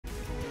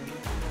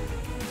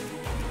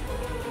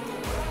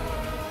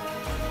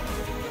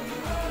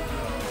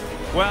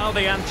Well,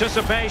 the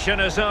anticipation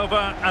is over,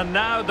 and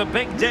now the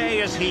big day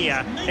is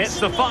here. It's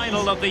the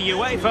final of the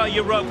UEFA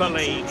Europa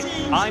League.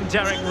 I'm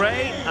Derek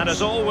Ray, and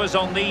as always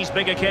on these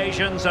big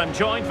occasions, I'm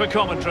joined for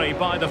commentary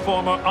by the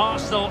former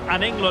Arsenal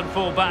and England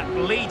fullback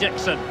Lee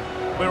Dixon.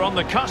 We're on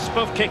the cusp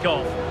of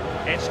kick-off.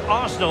 It's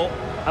Arsenal,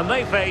 and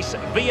they face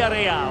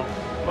Villarreal.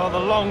 Well, the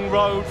long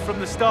road from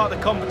the start of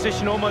the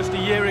competition almost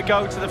a year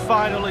ago to the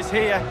final is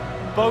here.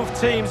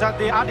 Both teams had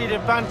the added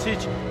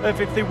advantage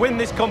of, if they win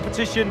this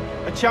competition,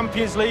 a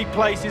Champions League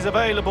place is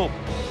available.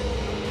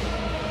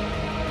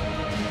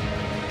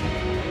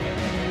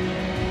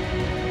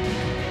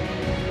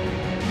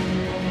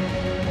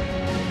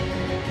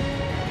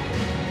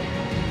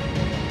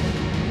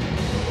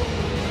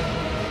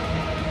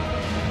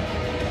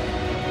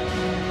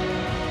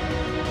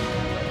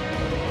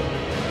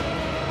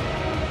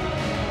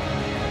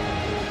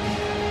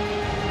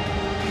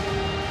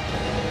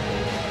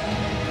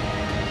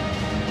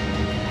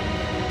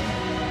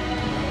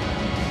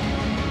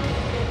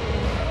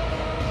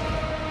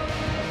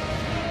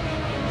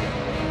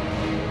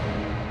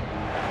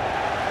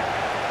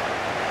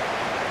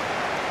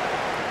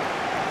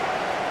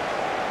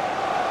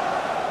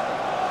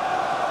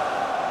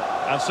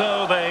 And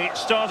so the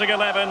starting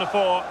 11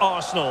 for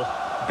Arsenal.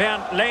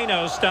 Bernd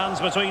Leno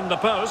stands between the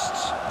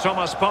posts.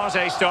 Thomas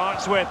Partey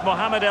starts with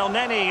Mohamed El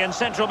Neni in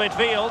central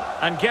midfield.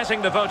 And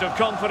getting the vote of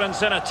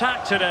confidence in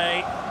attack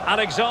today,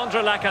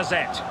 Alexandre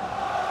Lacazette.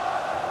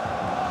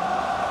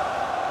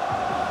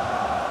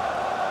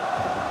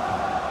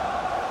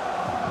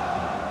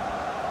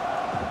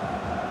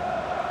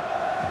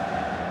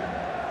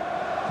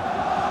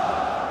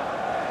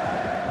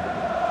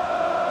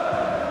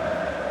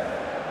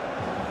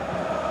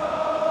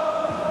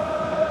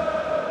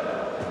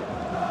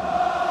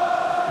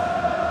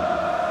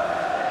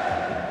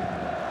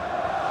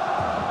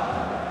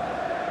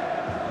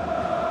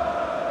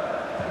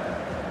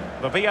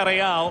 The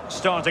Villarreal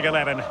starting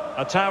 11.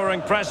 A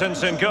towering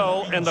presence in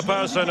goal in the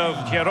person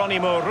of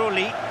Geronimo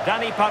Rulli.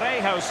 Dani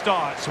Parejo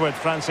starts with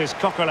Francis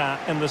Coquelin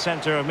in the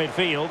centre of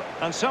midfield.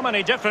 And so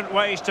many different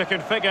ways to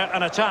configure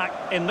an attack.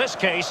 In this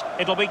case,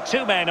 it'll be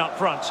two men up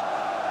front.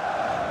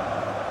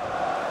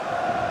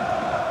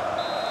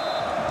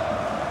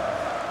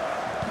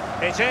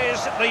 It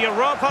is the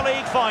Europa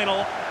League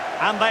final,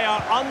 and they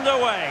are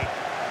underway.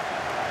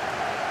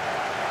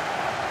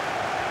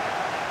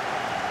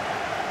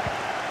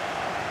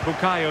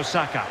 Bukayo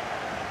Saka.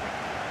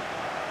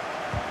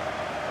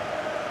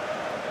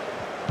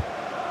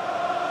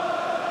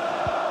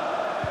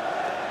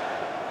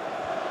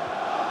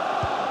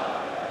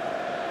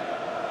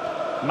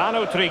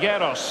 Manu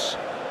Trigueros.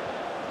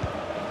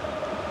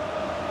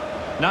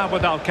 Now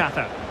with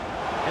Alcácer.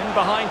 In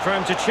behind for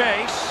him to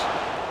chase.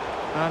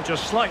 And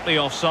just slightly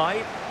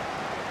offside.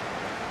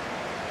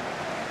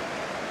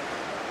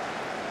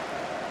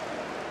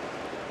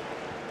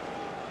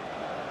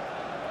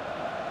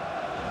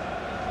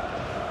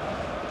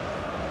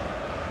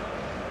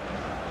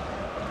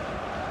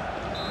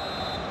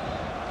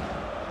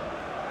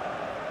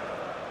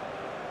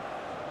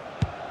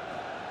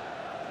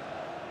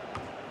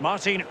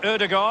 Martin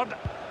Ødegaard.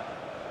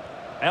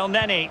 El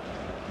Neni.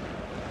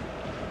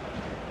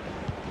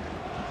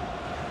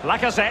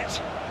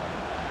 Lacazette.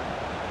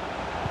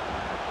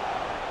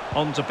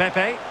 On to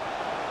Pepe.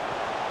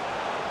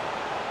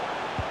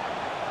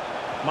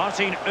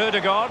 Martin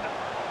Ødegaard.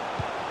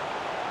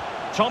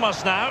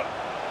 Thomas now.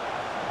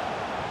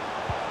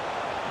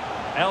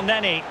 El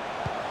Neni.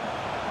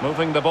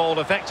 Moving the ball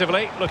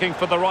effectively, looking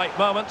for the right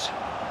moment.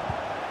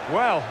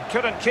 Well,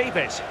 couldn't keep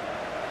it.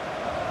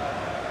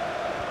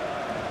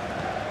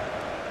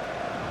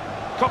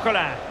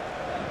 Coquelin.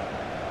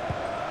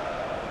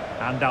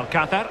 And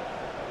Alcácer.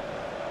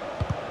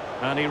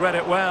 And he read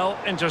it well,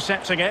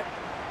 intercepting it.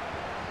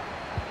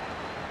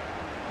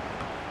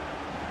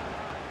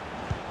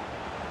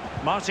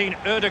 Martin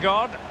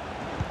Ødegaard.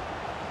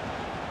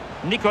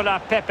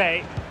 Nicolas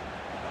Pepe.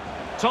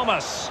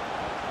 Thomas.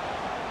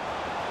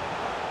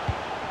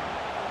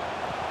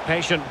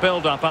 Patient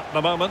build-up at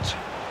the moment.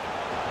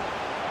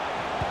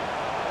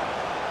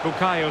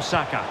 Bukayo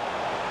Saka.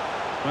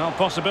 Well,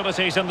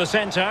 possibilities in the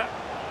centre.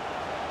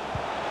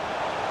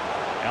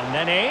 El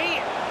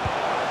Neni.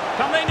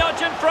 Can they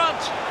nudge in front?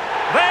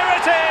 There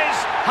it is!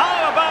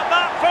 How about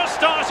that for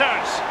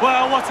starters?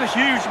 Well, what a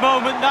huge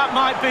moment that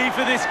might be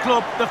for this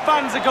club. The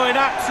fans are going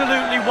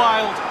absolutely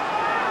wild.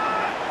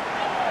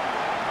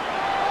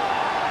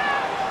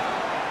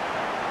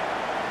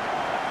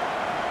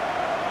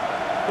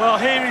 Well,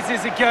 here it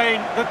is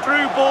again. The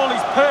through ball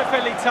is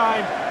perfectly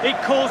timed.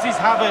 It causes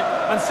havoc.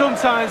 And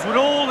sometimes, with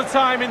all the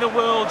time in the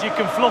world, you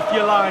can fluff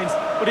your lines.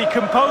 But he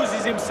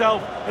composes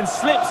himself and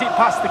slips it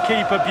past the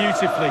keeper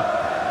beautifully.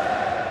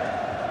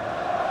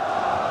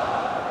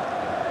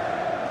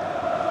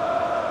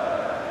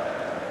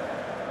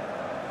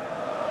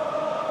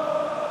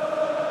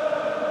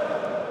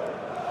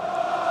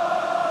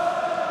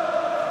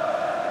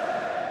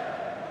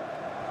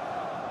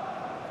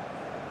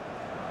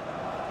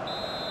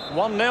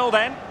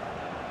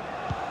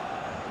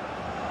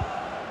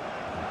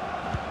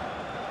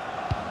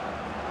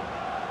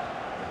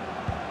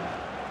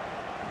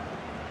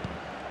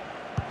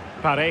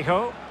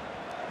 Parejo.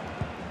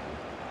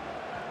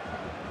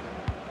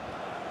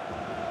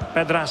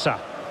 Pedraza.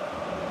 The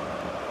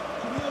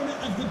owner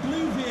of the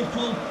blue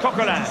vehicle,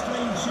 Coquelin.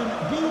 registration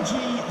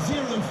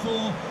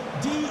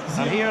BG04D0.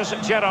 And here's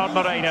Gerard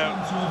Moreno.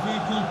 To a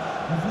vehicle,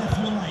 you've left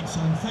your lights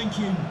on. Thank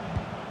you.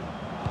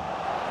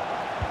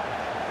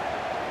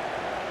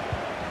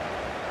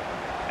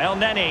 El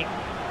Neni.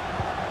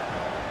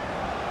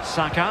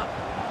 Saka.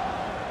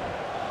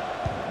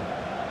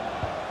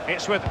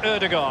 It's with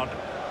Ødegaard.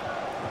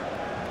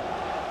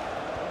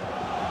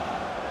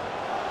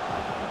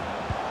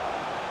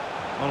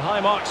 Well,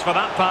 high marks for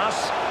that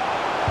pass.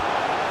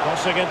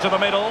 Crossing into the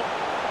middle.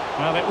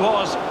 Well, it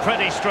was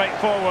pretty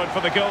straightforward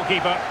for the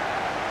goalkeeper.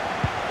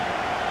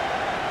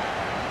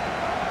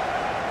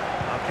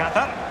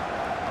 Alcácer.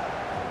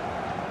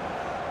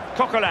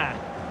 Coquelin.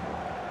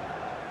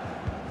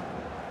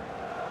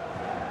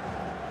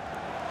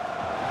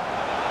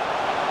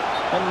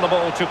 On the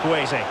ball to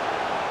Kwesi.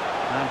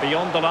 And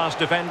beyond the last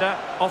defender,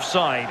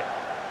 offside.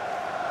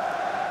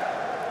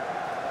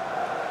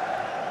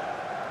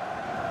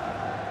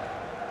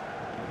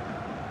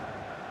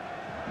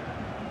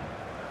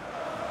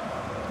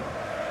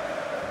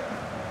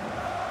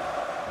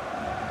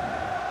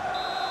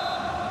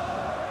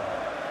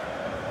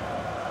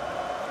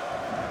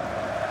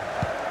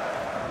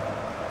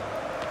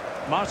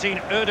 Martin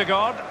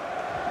Ødegaard.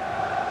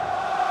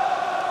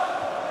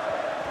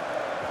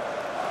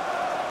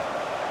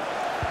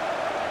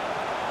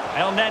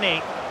 El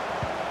Neni.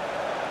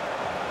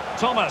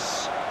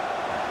 Thomas.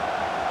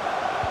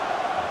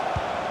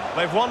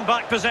 They've won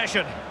back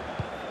possession.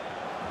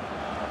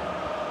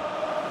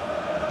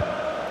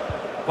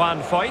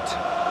 Juan Foyt.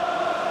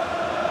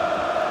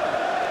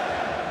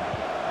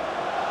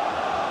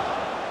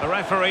 The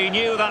referee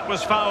knew that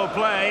was foul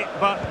play,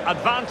 but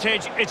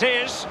advantage it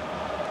is.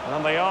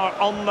 And they are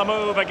on the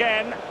move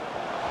again.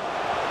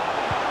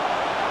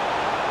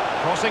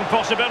 Crossing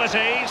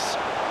possibilities.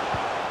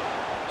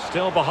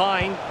 Still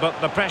behind, but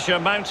the pressure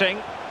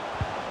mounting.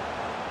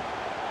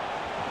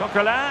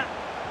 Coquelin.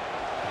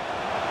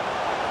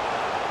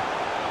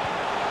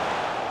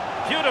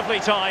 Beautifully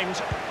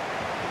timed.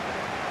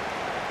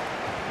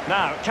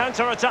 Now,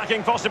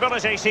 counter-attacking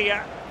possibilities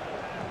here.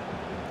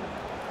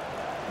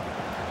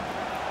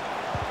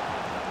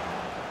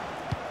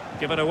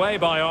 Given away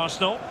by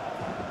Arsenal.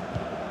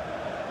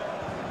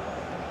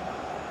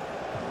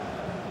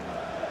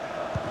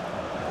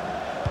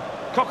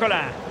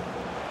 Coquelin.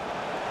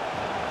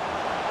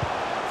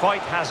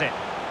 Foyt has it.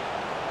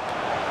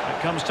 It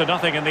comes to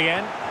nothing in the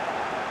end.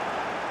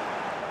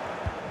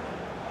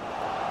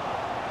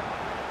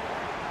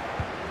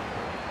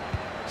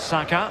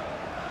 Saka.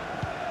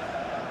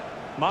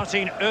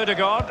 Martin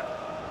Ødegaard.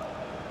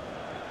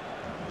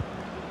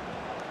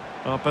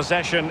 Well,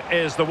 possession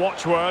is the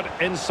watchword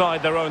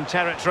inside their own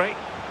territory.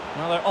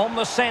 Now they're on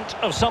the scent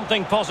of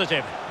something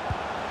positive.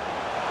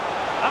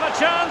 And a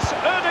chance,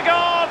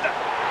 Ødegaard!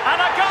 And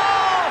a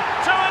goal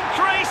to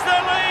increase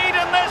their lead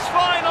in this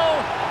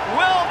final.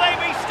 Will they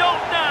be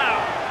stopped now?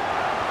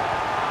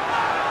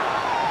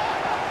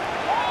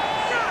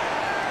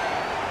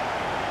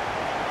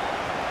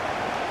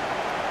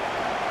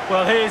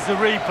 Well, here's the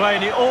replay,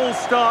 and it all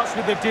starts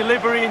with the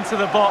delivery into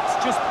the box,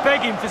 just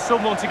begging for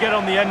someone to get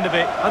on the end of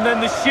it. And then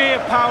the sheer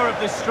power of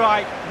the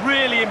strike,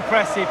 really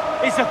impressive.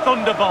 It's a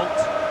thunderbolt.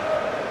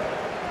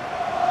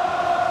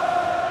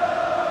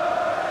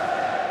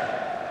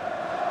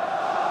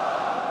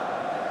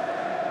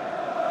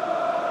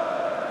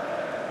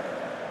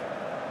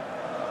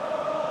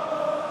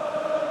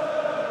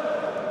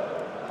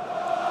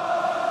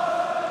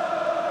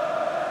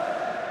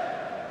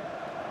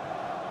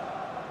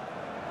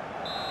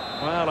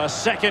 Well, a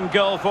second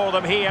goal for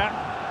them here.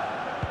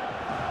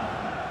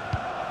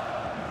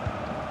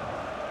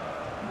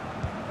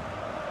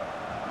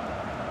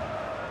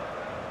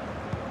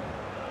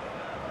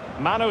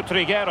 Manu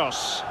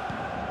Trigueros.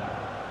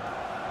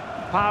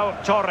 Pau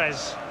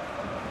Torres.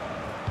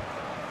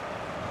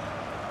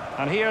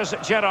 And here's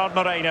Gerard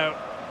Moreno.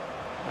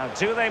 Now,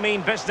 do they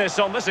mean business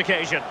on this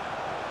occasion?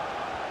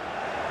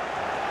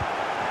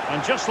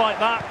 And just like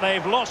that,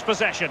 they've lost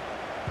possession.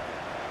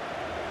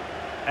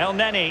 El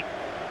Neni.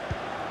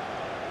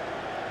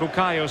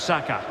 Bukayo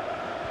Saka.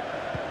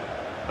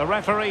 The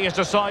referee has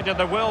decided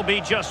there will be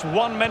just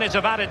 1 minute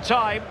of added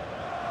time.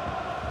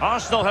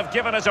 Arsenal have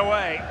given it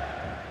away.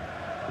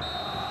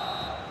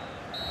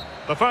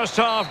 The first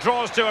half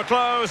draws to a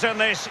close in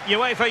this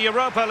UEFA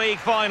Europa League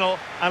final.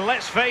 And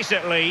let's face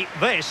it, Lee,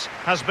 this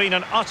has been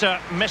an utter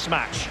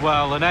mismatch.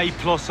 Well, an A+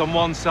 on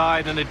one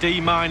side and a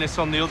D-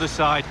 on the other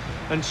side.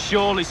 And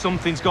surely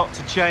something's got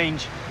to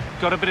change.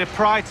 Got a bit of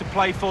pride to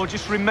play for.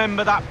 Just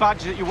remember that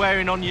badge that you're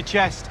wearing on your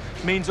chest.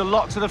 Means a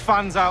lot to the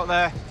fans out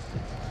there.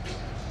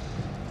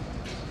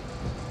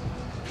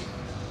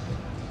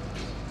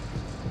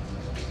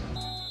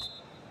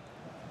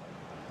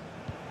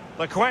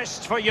 The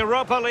quest for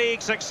Europa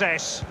League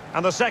success,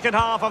 and the second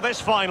half of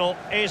this final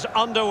is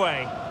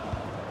underway.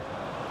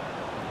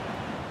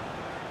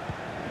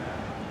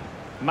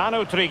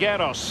 Manu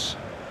Trigueros.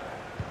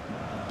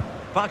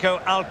 Paco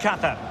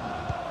Alcácer.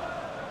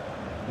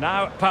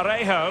 Now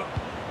Parejo.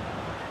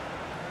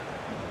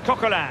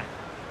 Coquelin.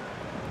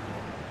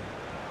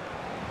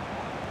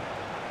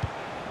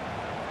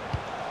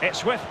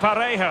 It's with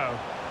Parejo.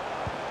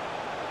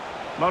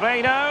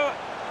 Moreno.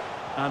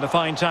 And a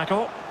fine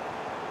tackle.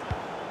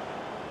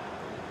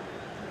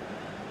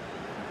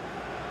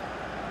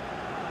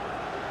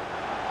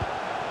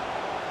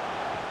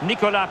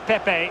 Nicolas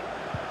Pepe.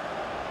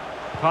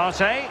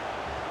 Partey.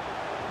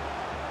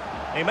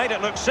 He made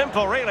it look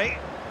simple, really.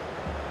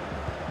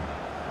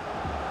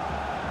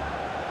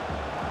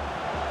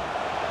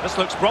 This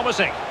looks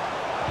promising.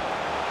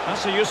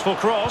 That's a useful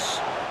cross.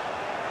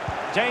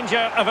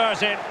 Danger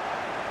averted.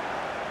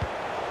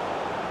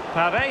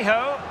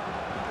 Parejo.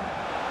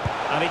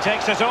 And he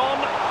takes it on.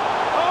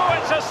 Oh,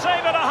 it's a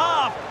save and a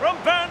half from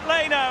Bernd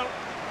Leno.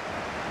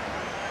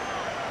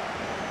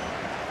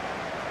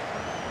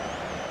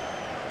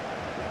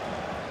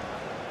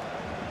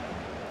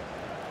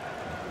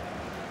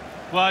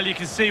 Well, you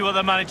can see what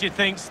the manager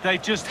thinks. They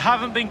just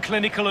haven't been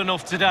clinical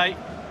enough today.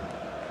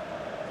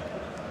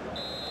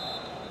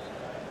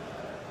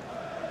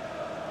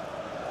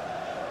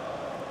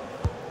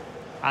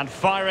 And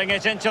firing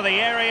it into the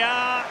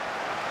area.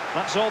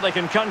 That's all they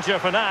can conjure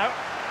for now.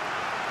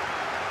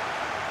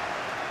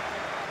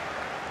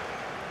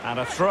 And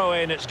a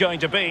throw-in it's going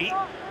to be.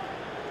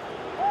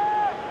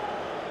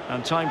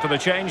 And time for the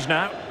change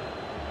now.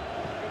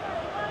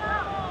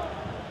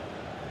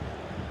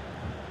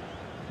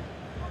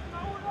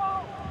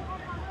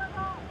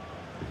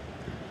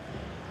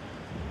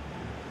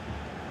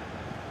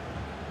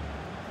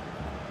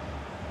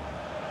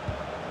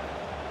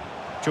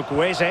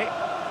 Chukwueze.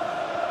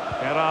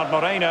 Gerard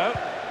Moreno.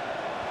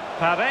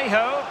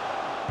 Parejo.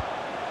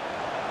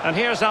 And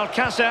here's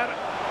Alcácer.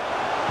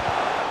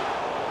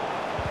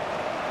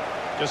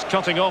 Just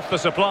cutting off the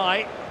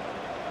supply.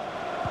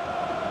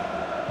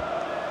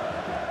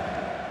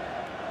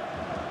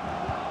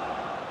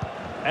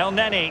 El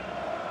Neni.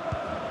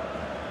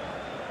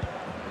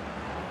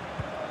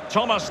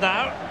 Thomas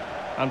now.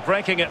 And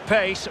breaking at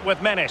pace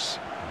with menace.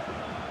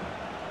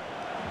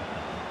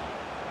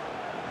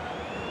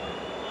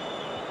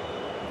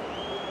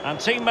 And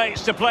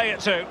teammates to play it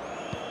to.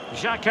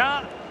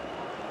 Xhaka.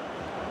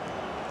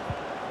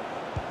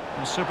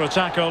 A super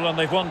tackle and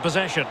they've won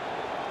possession.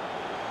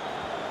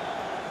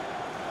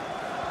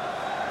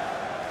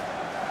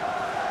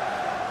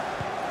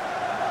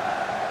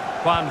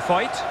 Juan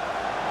Foyt.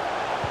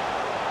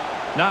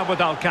 Now with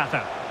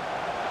Alcácer.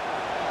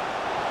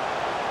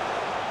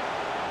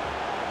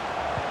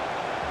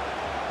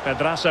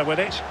 Pedraza with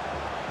it.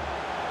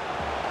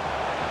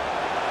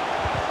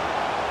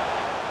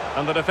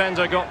 And the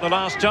defender got the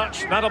last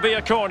touch. That'll be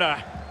a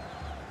corner.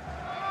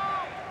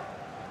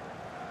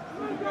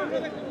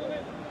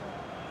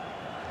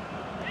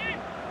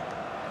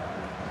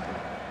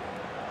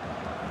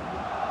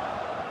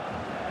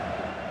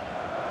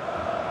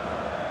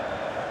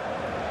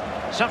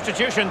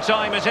 Substitution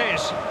time it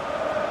is.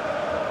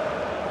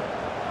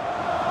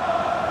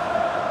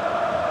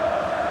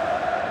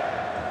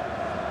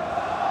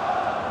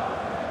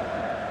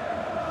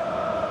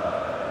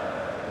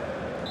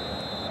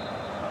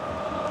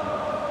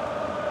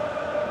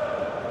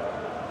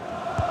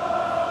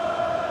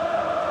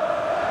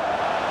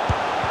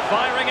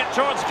 Firing it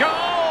towards goal!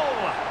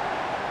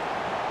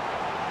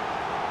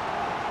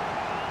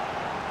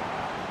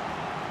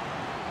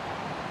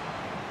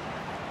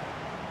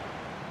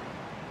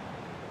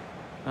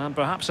 And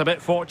perhaps a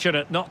bit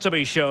fortunate not to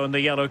be shown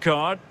the yellow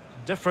card.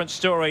 Different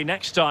story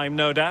next time,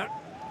 no doubt.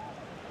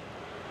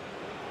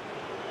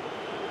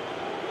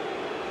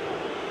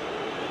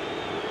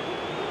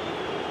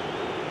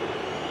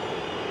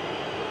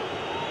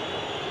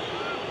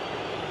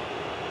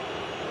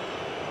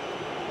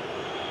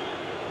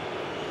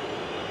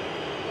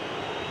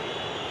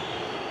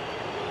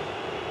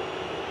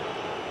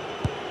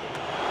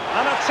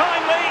 And a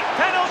timely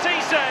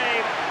penalty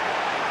save.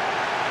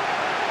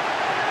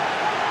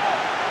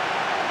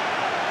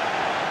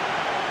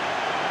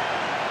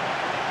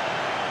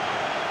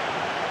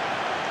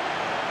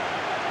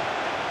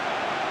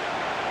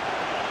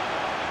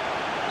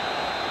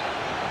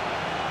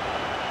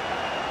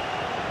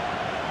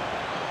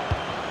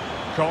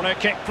 Corner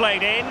kick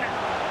played in.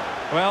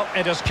 Well,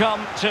 it has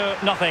come to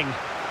nothing.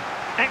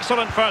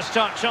 Excellent first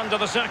touch under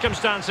the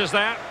circumstances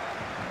there.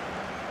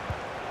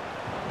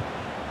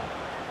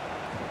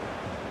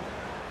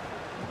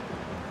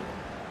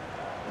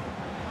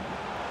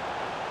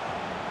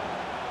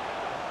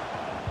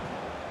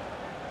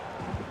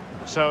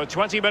 So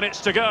 20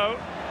 minutes to go.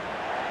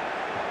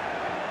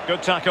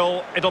 Good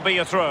tackle, it'll be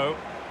a throw.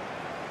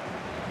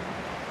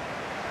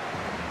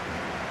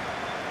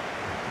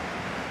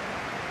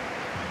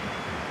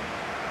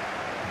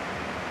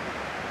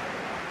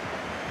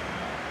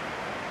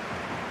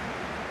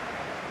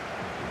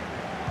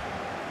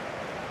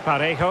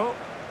 Parejo.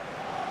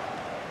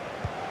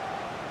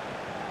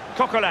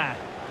 Coquelin.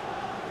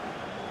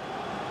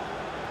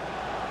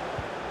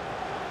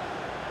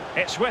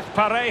 It's with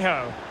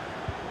Parejo.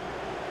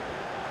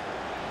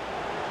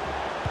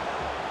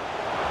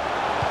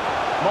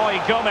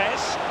 Moy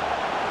Gomez.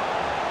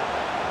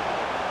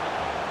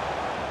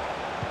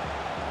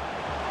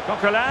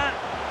 Coquelin.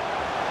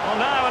 Well,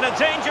 now in a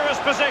dangerous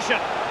position.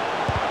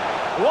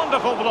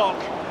 Wonderful block.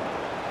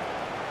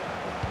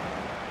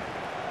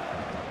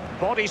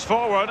 Bodies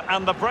forward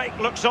and the break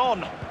looks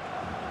on.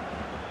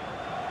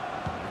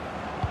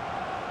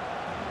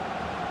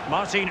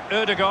 Martin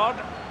Ødegaard.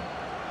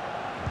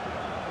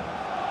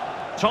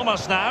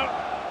 Thomas now.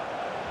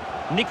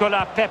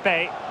 Nicolas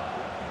Pepe.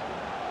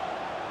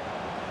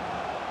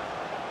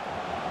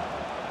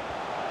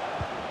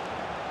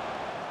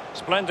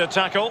 Splendid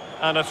tackle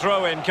and a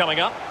throw-in coming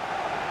up.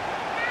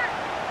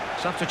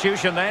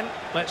 Substitution then.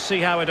 Let's see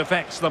how it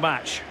affects the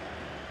match.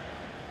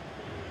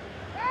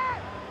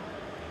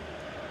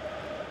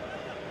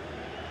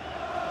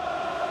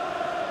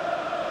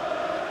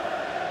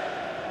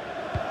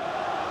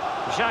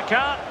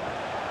 Xhaka.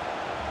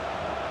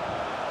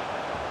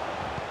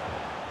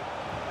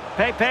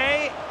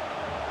 Pepe.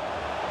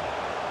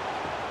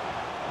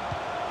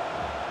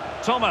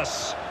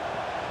 Thomas.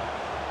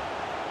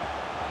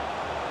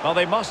 Well,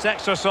 they must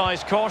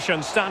exercise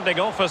caution standing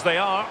off as they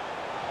are.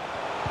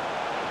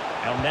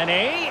 El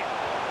Neni.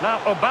 Now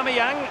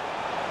Aubameyang.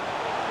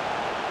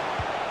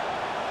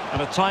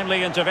 And a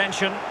timely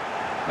intervention.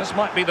 This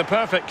might be the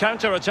perfect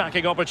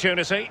counter-attacking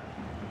opportunity.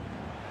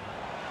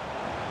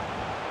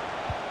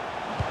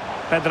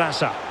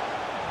 Pedraza.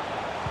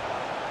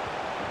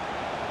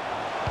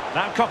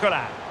 Now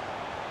Coquelin.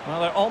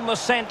 Well, they're on the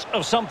scent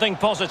of something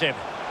positive.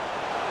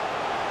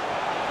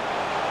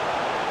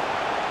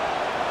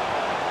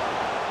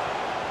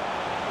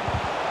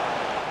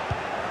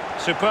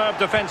 Superb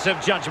defensive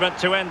judgment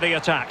to end the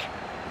attack.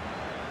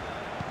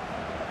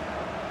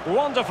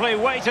 Wonderfully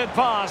weighted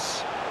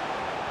pass.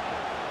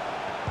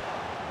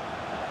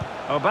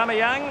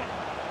 Aubameyang.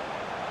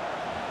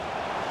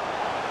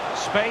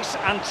 Space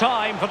and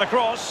time for the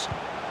cross.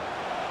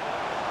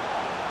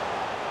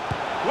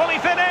 Will he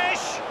finish?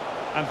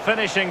 And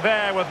finishing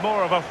there with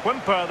more of a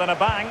whimper than a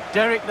bang.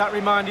 Derek, that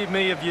reminded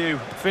me of you,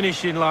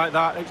 finishing like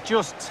that. It's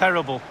just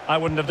terrible. I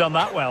wouldn't have done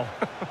that well.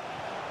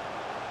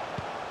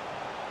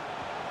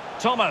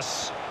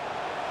 Thomas.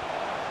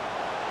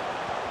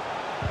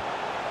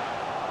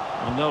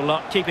 Well, no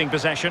luck keeping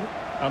possession.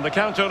 And the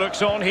counter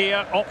looks on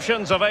here.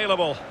 Options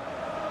available.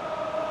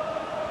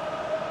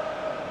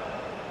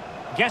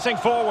 Getting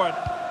forward.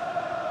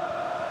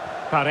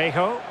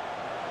 Parejo.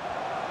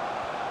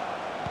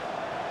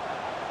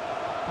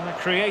 And a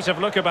creative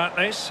look about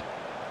this.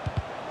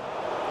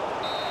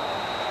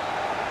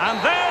 And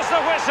there's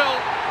the whistle.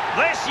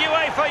 This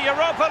UEFA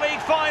Europa League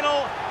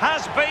final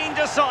has been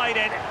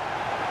decided.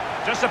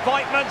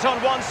 Disappointment on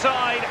one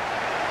side,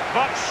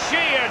 but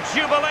sheer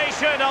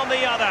jubilation on the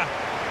other.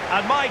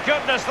 And my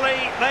goodness,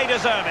 Lee, they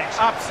deserve it.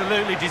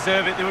 Absolutely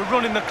deserve it. They were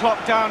running the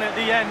clock down at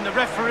the end. The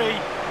referee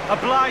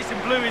obliged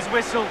and blew his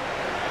whistle.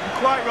 And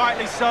quite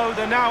rightly so.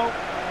 They're now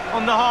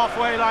on the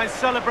halfway line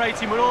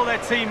celebrating with all their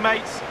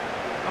teammates.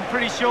 I'm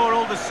pretty sure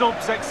all the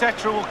subs,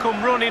 etc. will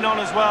come running on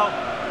as well.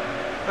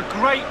 A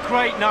great,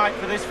 great night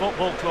for this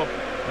football club.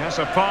 Yes,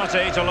 a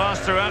party to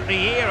last throughout the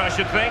year, I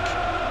should think.